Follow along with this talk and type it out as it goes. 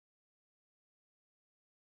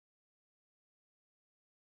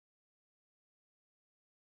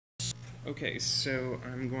Okay, so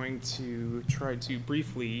I'm going to try to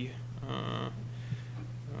briefly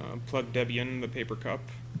plug Debian, the paper cup.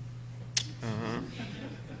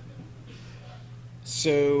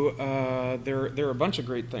 There are a bunch of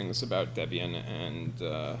great things about Debian,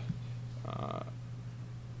 and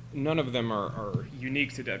none of them are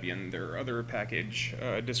unique to Debian. There are other package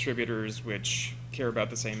distributors which care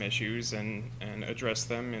about the same issues and address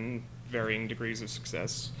them in varying degrees of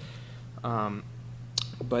success.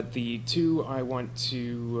 But the two I want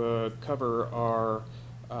to cover are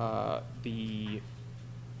the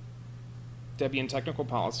Debian technical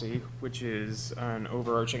policy, which is an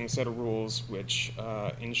overarching set of rules which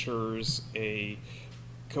ensures a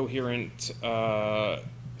coherent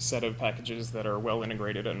set of packages that are well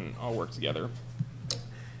integrated and all work together.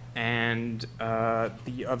 And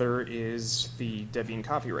the other is the Debian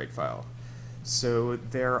copyright file. So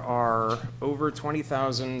there are over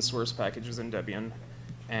 20,000 source packages in Debian,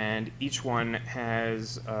 and each one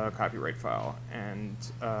has a copyright file. And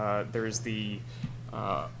there's the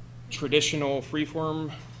traditional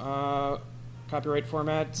freeform copyright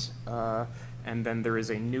format, and then there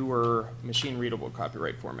is a newer machine-readable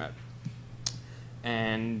copyright format.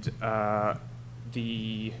 And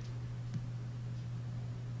the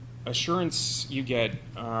assurance you get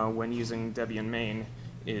when using Debian main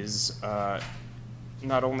is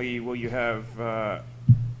not only will you have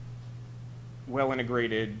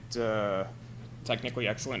well-integrated, technically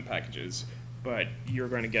excellent packages, but you're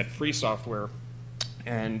going to get free software,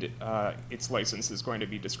 and its license is going to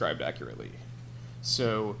be described accurately.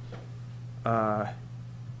 So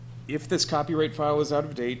if this copyright file is out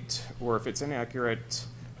of date, or if it's inaccurate,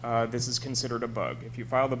 this is considered a bug. If you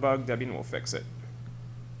file the bug, Debian will fix it.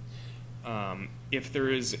 If there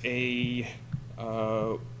is a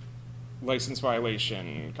license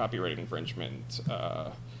violation, copyright infringement,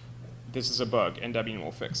 this is a bug, and Debian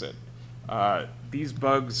will fix it. These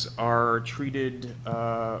bugs are treated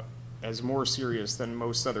as more serious than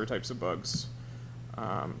most other types of bugs.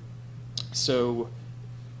 So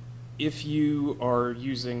if you are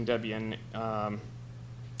using Debian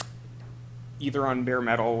either on bare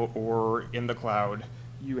metal or in the cloud,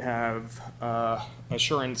 you have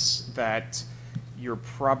assurance that you're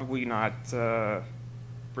probably not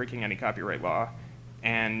breaking any copyright law,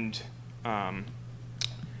 and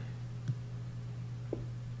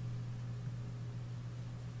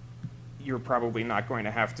you're probably not going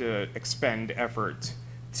to have to expend effort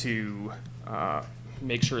to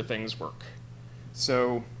make sure things work.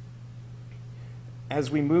 So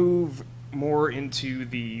as we move more into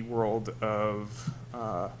the world of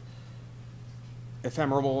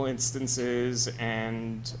ephemeral instances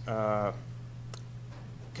and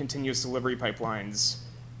continuous delivery pipelines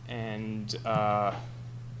and a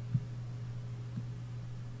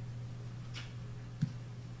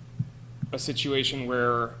situation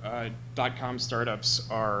where .com startups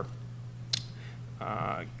are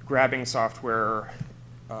grabbing software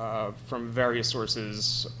from various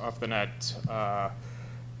sources off the net,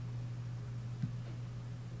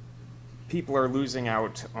 people are losing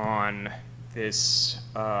out on this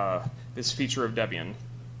this feature of Debian.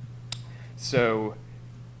 So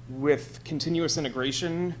with continuous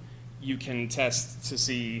integration, you can test to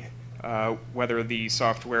see whether the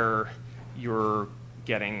software you're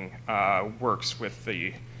getting works with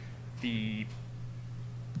the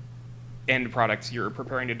end products you're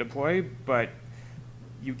preparing to deploy, but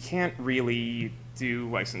you can't really do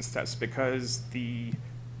license tests because the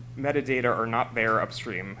metadata are not there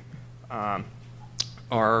upstream.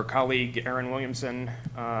 Our colleague Aaron Williamson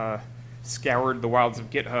scoured the wilds of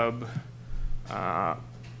GitHub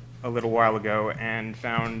a little while ago and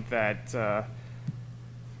found that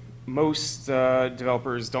most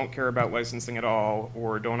developers don't care about licensing at all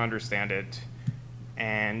or don't understand it.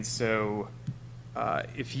 And so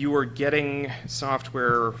if you are getting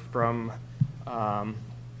software from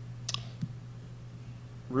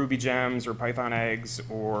Ruby gems or Python eggs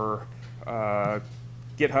or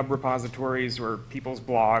GitHub repositories or people's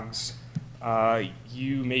blogs,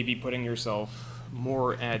 you may be putting yourself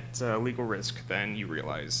more at legal risk than you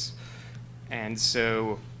realize. And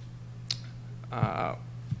so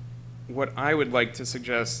what I would like to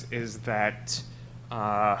suggest is that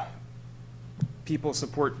people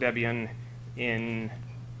support Debian in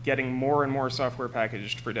getting more and more software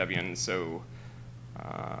packaged for Debian, so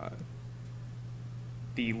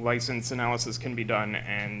the license analysis can be done,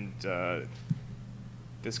 and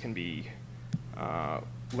this can be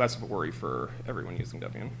less of a worry for everyone using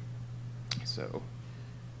Debian. So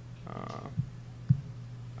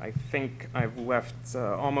I think I've left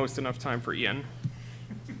almost enough time for Ian.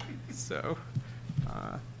 So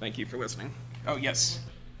thank you for listening. Oh, yes.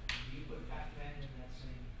 Do you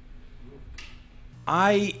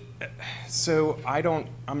So I don't,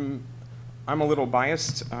 I'm a little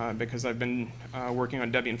biased because I've been working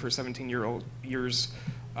on Debian for 17 years.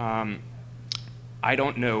 I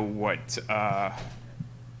don't know what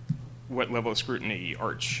level of scrutiny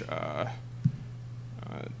Arch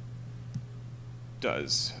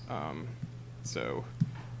does. So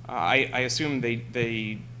I assume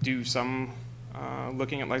they do some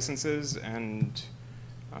looking at licenses and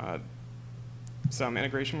some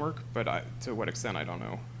integration work, but to what extent, I don't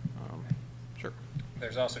know. Sure.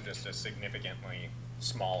 There's also just a significantly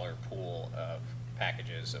smaller pool of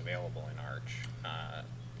packages available in Arch,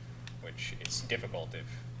 which is difficult if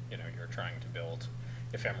you're trying to build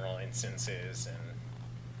ephemeral instances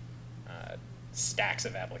and stacks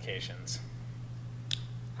of applications.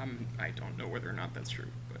 I don't know whether or not that's true,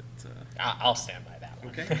 but I'll stand by that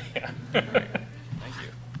one. Okay. Yeah. All right. Thank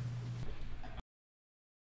you.